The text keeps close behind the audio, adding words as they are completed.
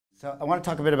So I want to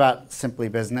talk a bit about Simply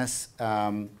Business. We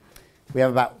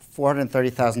have about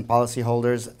 430,000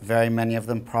 policyholders, very many of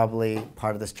them probably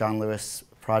part of this John Lewis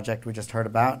project we just heard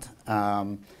about.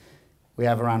 We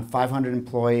have around 500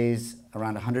 employees,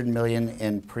 around 100 million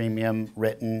in premium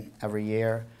written every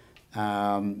year.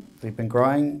 We've been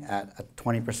growing at a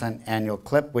 20% annual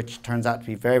clip, which turns out to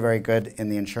be very, very good in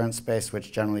the insurance space,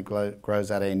 which generally grows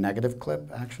at a negative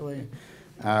clip, actually.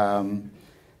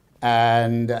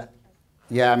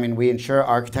 Yeah, I mean, we insure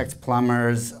architects,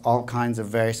 plumbers, all kinds of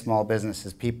very small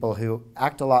businesses, people who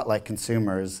act a lot like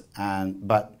consumers,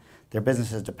 but their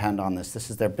businesses depend on this. This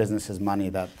is their business's money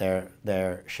that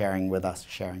they're sharing with us,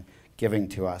 giving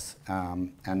to us,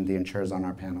 and the insurers on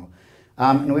our panel.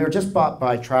 And we were just bought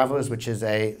by Travelers, which is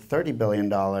a $30 billion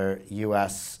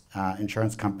US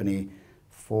insurance company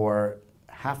for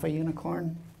half a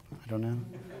unicorn. I don't know.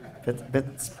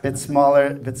 Bit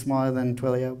smaller than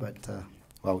Twilio, but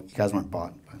well, you guys weren't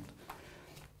bought. But.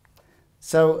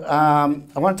 So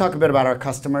I want to talk a bit about our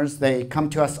customers. They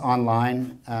come to us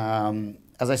online.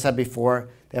 As I said before,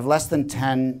 they have less than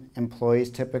 10 employees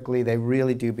typically. They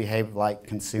really do behave like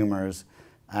consumers.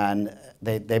 And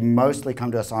they mostly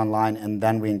come to us online, and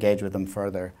then we engage with them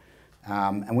further.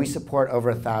 And we support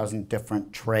over 1,000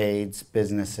 different trades,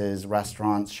 businesses,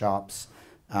 restaurants, shops,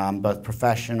 both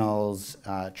professionals,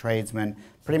 tradesmen,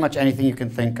 pretty much anything you can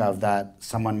think of that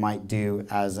someone might do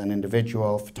as an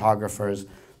individual, photographers.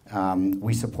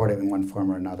 We support it in one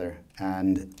form or another,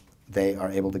 and they are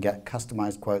able to get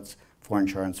customized quotes for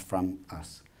insurance from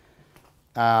us.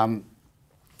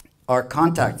 Our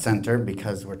contact center,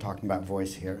 because we're talking about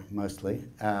voice here mostly,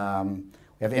 we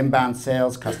have inbound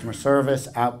sales, customer service,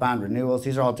 outbound renewals.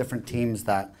 These are all different teams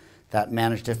that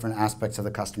manage different aspects of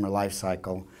the customer life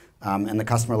cycle. And the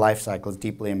customer life cycle is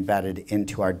deeply embedded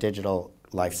into our digital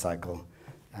life cycle.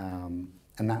 And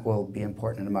that will be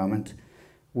important in a moment.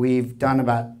 We've done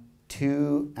about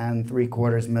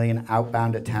 2.75 million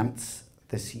outbound attempts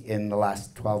in the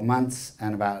last 12 months,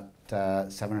 and about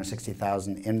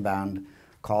 760,000 inbound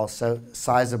calls. So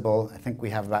sizable. I think we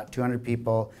have about 200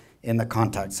 people in the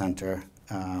contact center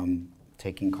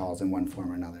taking calls in one form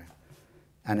or another.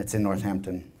 And it's in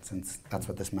Northampton, since that's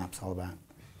what this map's all about.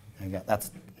 There you go.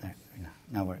 That's there.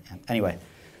 Now we're in. Anyway,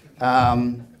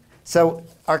 so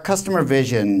our customer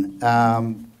vision.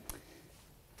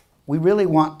 We really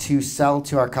want to sell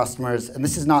to our customers, and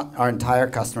this is not our entire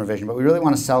customer vision, but we really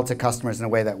want to sell to customers in a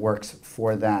way that works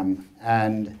for them.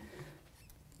 And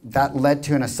that led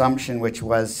to an assumption, which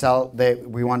was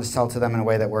we want to sell to them in a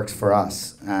way that works for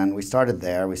us. And we started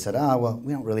there. We said, oh, well,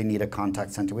 we don't really need a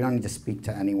contact center. We don't need to speak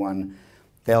to anyone.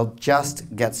 They'll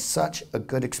just get such a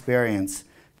good experience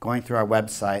going through our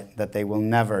website that they will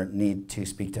never need to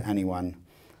speak to anyone.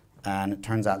 And it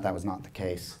turns out that was not the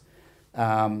case.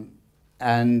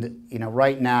 And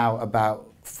right now, about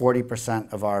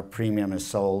 40% of our premium is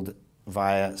sold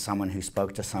via someone who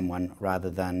spoke to someone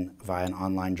rather than via an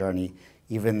online journey,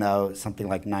 even though something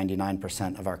like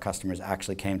 99% of our customers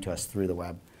actually came to us through the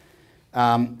web.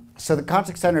 So the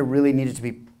contact center really needed to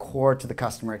be core to the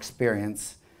customer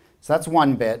experience. So that's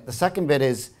one bit. The second bit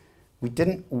is we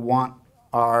didn't want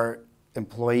our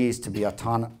employees to be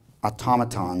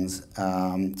automatons,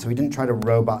 so we didn't try to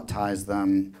robotize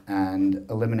them and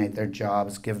eliminate their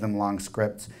jobs, give them long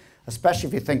scripts, especially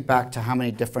if you think back to how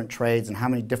many different trades and how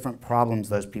many different problems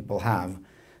those people have.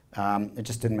 It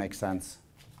just didn't make sense.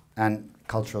 And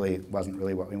culturally, it wasn't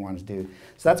really what we wanted to do.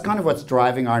 So that's kind of what's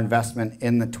driving our investment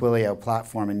in the Twilio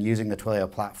platform and using the Twilio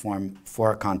platform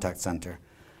for a contact center.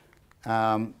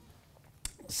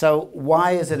 So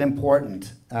why is it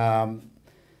important?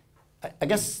 I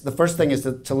guess the first thing is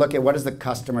to look at what is the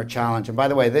customer challenge. And by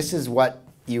the way, this is what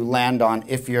you land on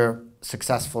if you're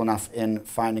successful enough in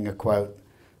finding a quote.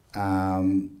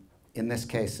 In this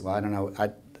case, well, I don't know,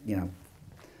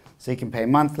 so you can pay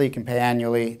monthly, you can pay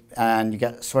annually, and you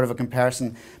get sort of a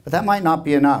comparison. But that might not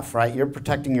be enough, right? You're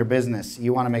protecting your business.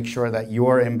 You want to make sure that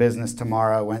you're in business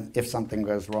tomorrow if something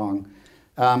goes wrong.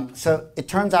 So it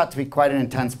turns out to be quite an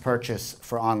intense purchase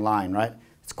for online, right?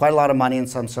 It's quite a lot of money in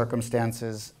some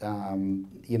circumstances.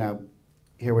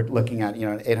 Here we're looking at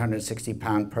an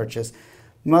 £860 purchase.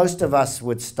 Most of us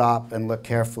would stop and look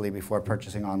carefully before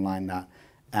purchasing online,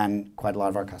 and quite a lot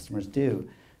of our customers do.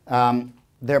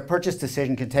 Their purchase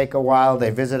decision can take a while.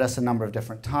 They visit us a number of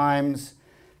different times.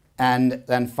 And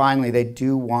then finally, they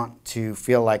do want to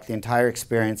feel like the entire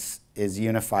experience is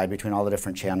unified between all the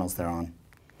different channels they're on.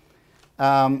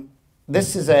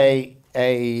 This is a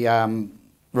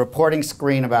reporting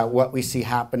screen about what we see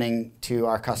happening to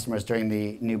our customers during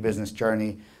the new business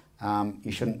journey.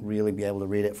 You shouldn't really be able to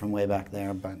read it from way back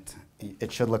there, but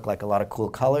it should look like a lot of cool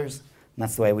colors. And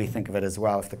that's the way we think of it as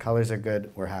well. If the colors are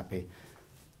good, we're happy.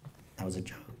 That was a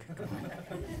joke.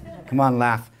 Come on,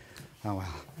 laugh. Oh,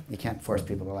 well, you can't force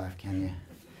people to laugh, can you?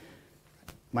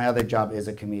 My other job is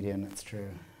a comedian, that's true.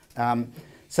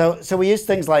 So we use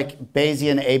things like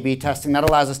Bayesian A/B testing. That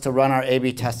allows us to run our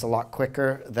A/B tests a lot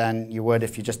quicker than you would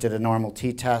if you just did a normal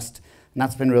t-test. And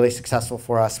that's been really successful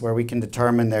for us, where we can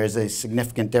determine there is a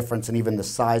significant difference and even the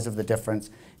size of the difference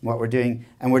in what we're doing.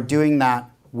 And we're doing that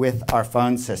with our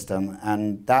phone system.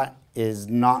 And that is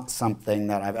not something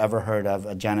that I've ever heard of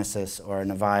a Genesis or a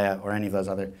Navaya or any of those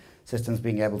other systems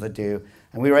being able to do.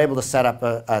 And we were able to set up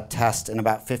a test in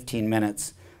about 15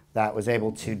 minutes that was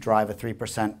able to drive a 3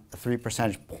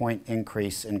 percentage point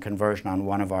increase in conversion on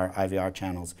one of our IVR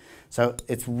channels. So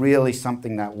it's really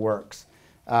something that works.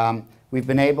 We've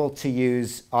been able to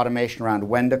use automation around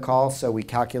when to call, so we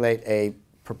calculate a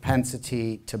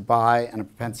propensity to buy and a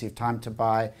propensity of time to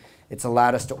buy. It's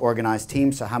allowed us to organize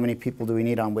teams, so how many people do we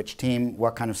need on which team,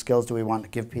 what kind of skills do we want to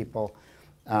give people.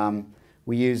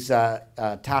 We use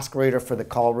Task Router for the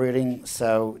call routing,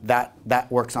 so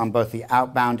that works on both the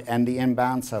outbound and the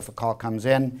inbound. So if a call comes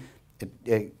in,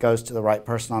 it goes to the right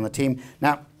person on the team.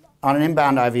 Now, on an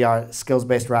inbound IVR,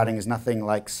 skills-based routing is nothing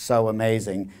like so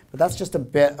amazing, but that's just a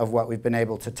bit of what we've been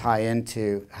able to tie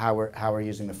into how we're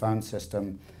using the phone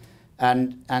system.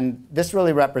 And this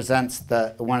really represents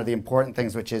one of the important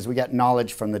things, which is we get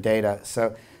knowledge from the data.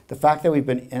 So the fact that we've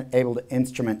been able to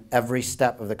instrument every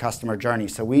step of the customer journey.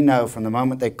 So we know from the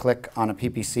moment they click on a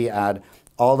PPC ad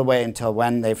all the way until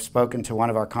when they've spoken to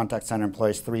one of our contact center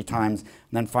employees 3 times and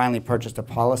then finally purchased a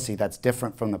policy that's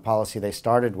different from the policy they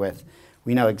started with.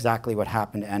 We know exactly what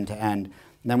happened end to end.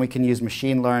 And then we can use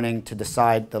machine learning to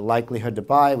decide the likelihood to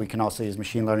buy. We can also use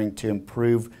machine learning to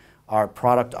improve our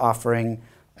product offering,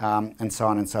 and so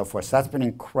on and so forth. So that's been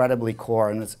incredibly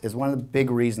core, and is one of the big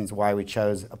reasons why we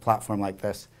chose a platform like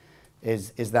this,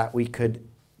 is that we could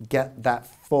get that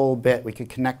full bit, we could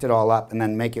connect it all up and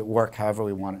then make it work however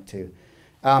we want it to.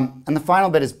 And the final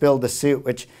bit is build the suit,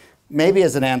 which maybe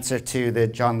is an answer to the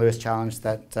John Lewis challenge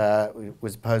that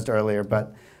was posed earlier,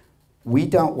 but we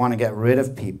don't want to get rid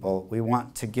of people. We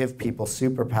want to give people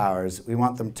superpowers. We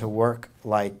want them to work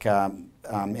like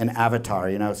in Avatar,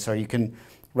 you know, so you can,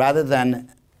 rather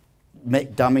than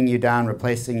dumbing you down,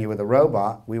 replacing you with a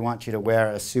robot, we want you to wear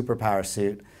a superpower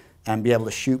suit and be able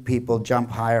to shoot people,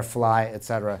 jump higher, fly,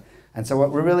 etc. And so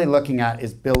what we're really looking at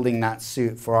is building that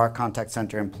suit for our contact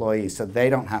center employees so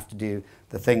they don't have to do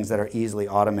the things that are easily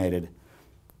automated,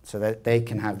 so that they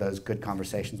can have those good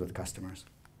conversations with customers.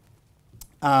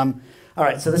 All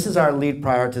right, so this is our lead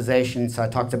prioritization. So I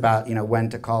talked about, you know, when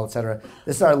to call, etc.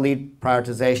 This is our lead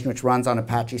prioritization, which runs on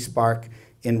Apache Spark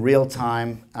in real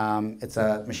time. It's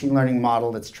a machine learning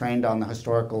model that's trained on the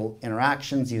historical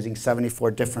interactions using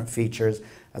 74 different features,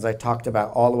 as I talked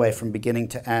about, all the way from beginning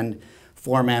to end.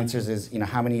 Form answers is, you know,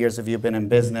 how many years have you been in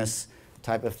business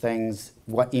type of things,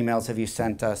 what emails have you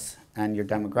sent us, and your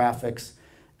demographics.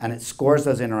 And it scores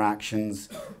those interactions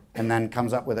and then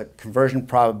comes up with a conversion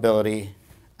probability,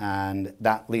 and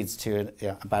that leads to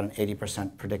about an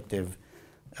 80% predictive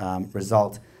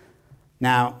result.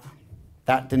 Now,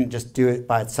 that didn't just do it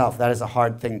by itself. That is a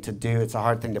hard thing to do. It's a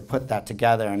hard thing to put that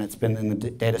together, and it's been in the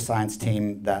data science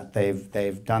team that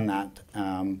they've done that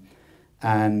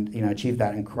and, you know, achieved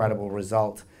that incredible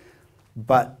result.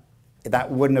 But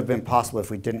that wouldn't have been possible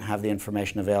if we didn't have the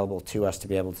information available to us to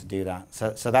be able to do that.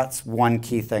 So that's one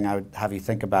key thing I would have you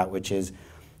think about, which is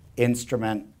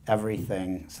instrument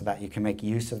everything so that you can make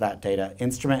use of that data.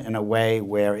 Instrument in a way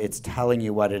where it's telling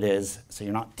you what it is, so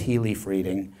you're not tea leaf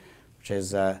reading, which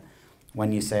is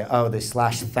when you say, oh, the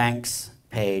 /thanks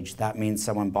page, that means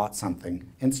someone bought something.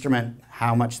 Instrument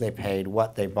how much they paid,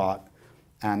 what they bought,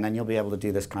 and then you'll be able to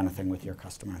do this kind of thing with your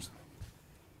customers.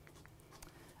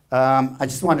 I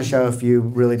just wanted to show a few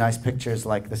really nice pictures,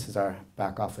 like this is our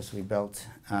back office we built.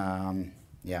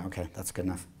 Yeah, okay, that's good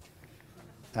enough.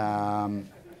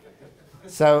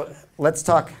 So let's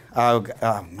talk. Oh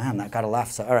man, that got a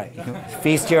laugh. So all right,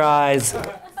 feast your eyes.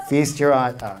 Feast your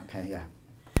eyes. Oh, okay, yeah.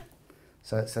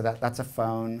 So that's a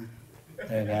phone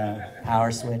and a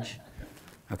power switch.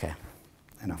 Okay,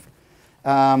 enough.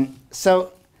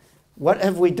 So what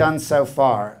have we done so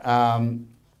far?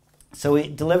 So we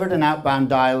delivered an outbound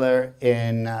dialer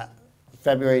in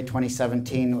February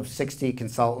 2017 with 60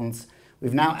 consultants.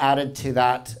 We've now added to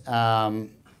that.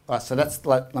 So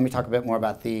let me talk a bit more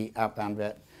about the outbound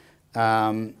bit.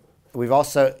 We've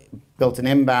also built an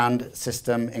inbound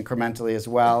system incrementally as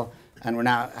well, and we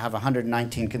now have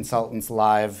 119 consultants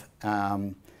live.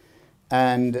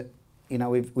 And you know,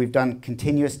 we've done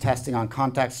continuous testing on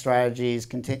contact strategies.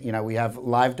 You know, we have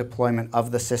live deployment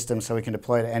of the system, so we can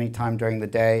deploy it at any time during the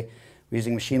day. We're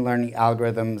using machine learning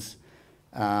algorithms.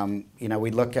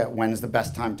 We look at when's the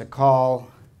best time to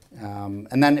call.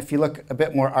 And then if you look a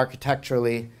bit more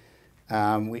architecturally,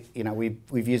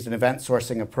 we've used an event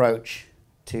sourcing approach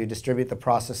to distribute the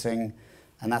processing,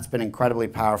 and that's been incredibly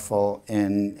powerful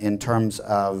in terms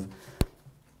of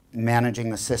managing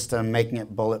the system, making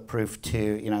it bulletproof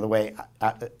to the way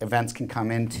events can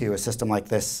come into a system like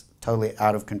this totally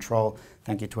out of control.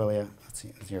 Thank you, Twilio. Let's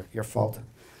see, it's your fault.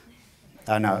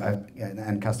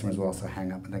 And customers will also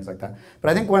hang up and things like that.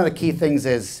 But I think one of the key things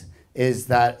is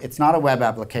that it's not a web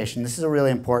application. This is a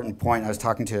really important point. I was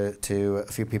talking to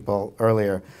a few people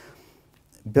earlier.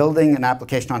 Building an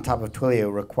application on top of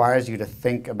Twilio requires you to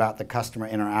think about the customer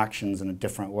interactions in a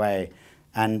different way,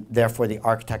 and therefore the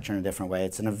architecture in a different way.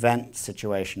 It's an event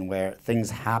situation where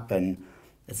things happen.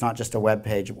 It's not just a web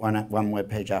page, one web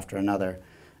page after another.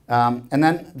 And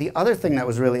then the other thing that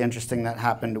was really interesting that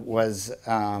happened was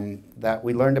that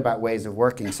we learned about ways of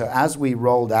working. So as we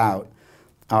rolled out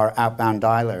our outbound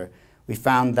dialer, we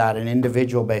found that an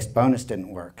individual-based bonus didn't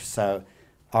work. So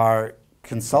our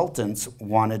consultants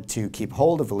wanted to keep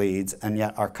hold of leads, and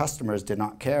yet our customers did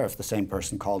not care if the same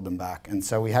person called them back. And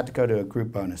so we had to go to a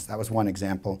group bonus. That was one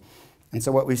example. And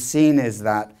so what we've seen is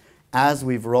that as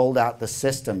we've rolled out the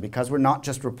system, because we're not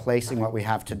just replacing what we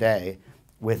have today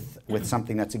with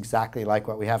something that's exactly like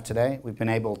what we have today, we've been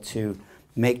able to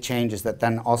make changes that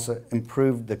then also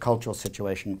improve the cultural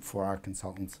situation for our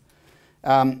consultants.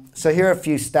 So here are a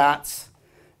few stats.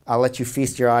 I'll let you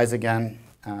feast your eyes again.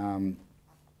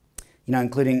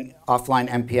 Including offline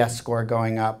NPS score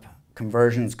going up,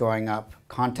 conversions going up,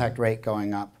 contact rate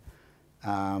going up,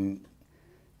 and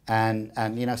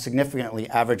significantly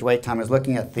average wait time. I was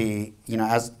looking at the,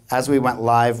 as we went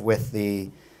live with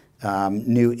the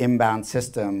new inbound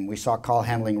system, we saw call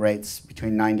handling rates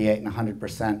between 98 and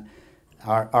 100%.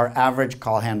 Our average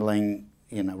call handling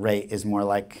rate is more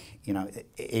like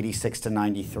 86 to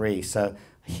 93. So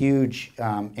huge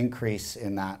increase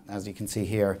in that, as you can see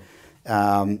here.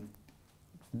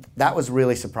 That was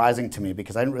really surprising to me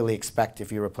because I didn't really expect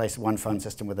if you replace one phone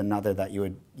system with another that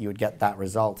you would get that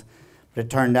result. But it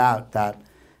turned out that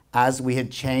as we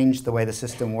had changed the way the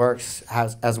system works,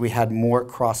 as we had more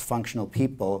cross-functional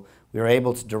people, we were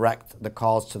able to direct the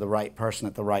calls to the right person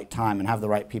at the right time and have the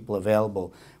right people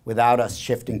available without us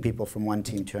shifting people from one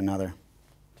team to another.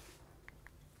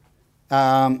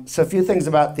 So a few things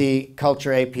about the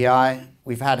Culture API.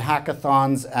 We've had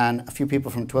hackathons, and a few people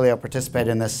from Twilio participate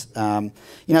in this.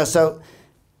 So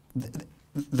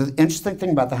the interesting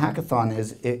thing about the hackathon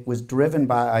is it was driven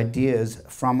by ideas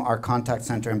from our contact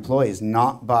center employees,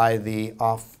 not by the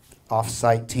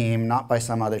off-site team, not by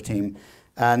some other team.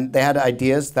 And they had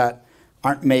ideas that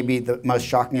aren't maybe the most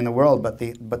shocking in the world, but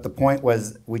the point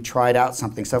was we tried out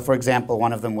something. So for example,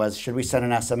 one of them was, should we send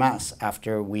an SMS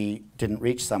after we didn't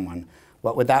reach someone?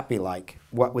 What would that be like?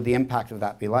 What would the impact of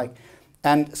that be like?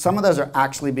 And some of those are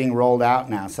actually being rolled out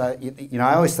now. So,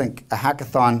 I always think a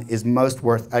hackathon is most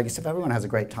worth, I guess if everyone has a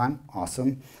great time,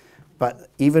 awesome. But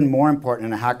even more important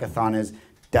in a hackathon is,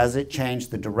 does it change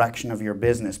the direction of your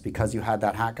business because you had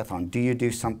that hackathon? Do you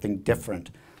do something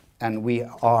different? And we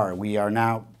are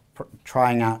now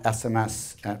trying out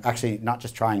SMS, actually not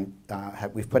just trying,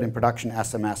 we've put in production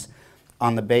SMS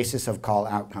on the basis of call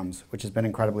outcomes, which has been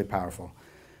incredibly powerful.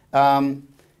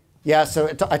 So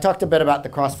I talked a bit about the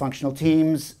cross-functional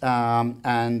teams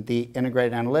and the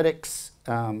integrated analytics,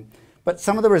 but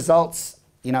some of the results,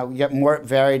 you get more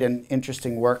varied and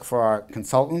interesting work for our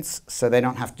consultants, so they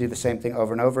don't have to do the same thing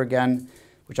over and over again,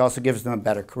 which also gives them a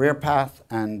better career path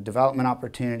and development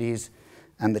opportunities,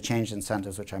 and the change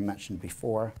incentives, which I mentioned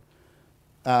before.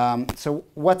 So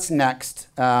what's next?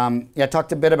 I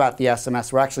talked a bit about the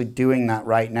SMS. We're actually doing that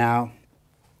right now,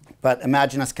 but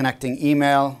imagine us connecting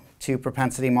email to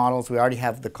propensity models. We already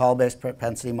have the call-based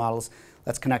propensity models.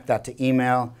 Let's connect that to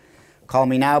email. Call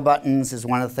me now buttons is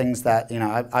one of the things that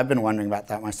I've been wondering about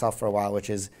that myself for a while,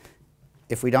 which is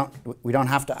if we don't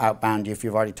have to outbound you if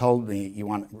you've already told me you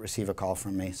want to receive a call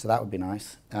from me. So that would be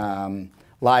nice.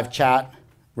 Live chat,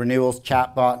 renewals,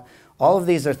 chatbot. All of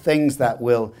these are things that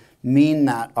will mean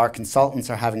that our consultants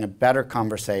are having a better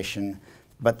conversation,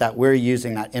 but that we're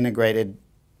using that integrated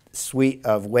suite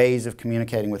of ways of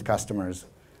communicating with customers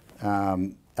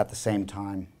at the same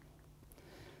time.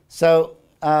 So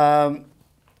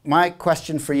my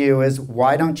question for you is,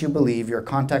 why don't you believe your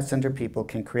contact center people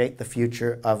can create the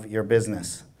future of your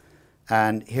business?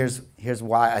 And here's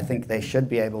why I think they should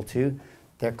be able to.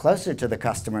 They're closer to the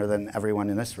customer than everyone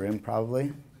in this room,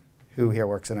 probably. Who here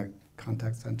works in a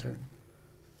contact center?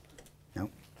 No,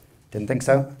 didn't think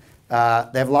so.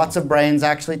 They have lots of brains,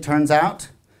 actually, turns out.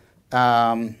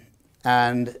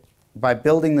 And by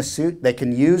building the suit, they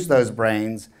can use those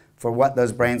brains for what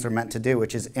those brains are meant to do,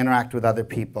 which is interact with other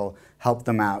people, help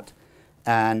them out.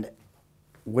 And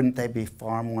wouldn't they be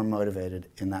far more motivated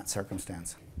in that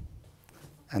circumstance?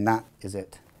 And that is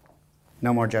it.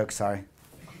 No more jokes, sorry.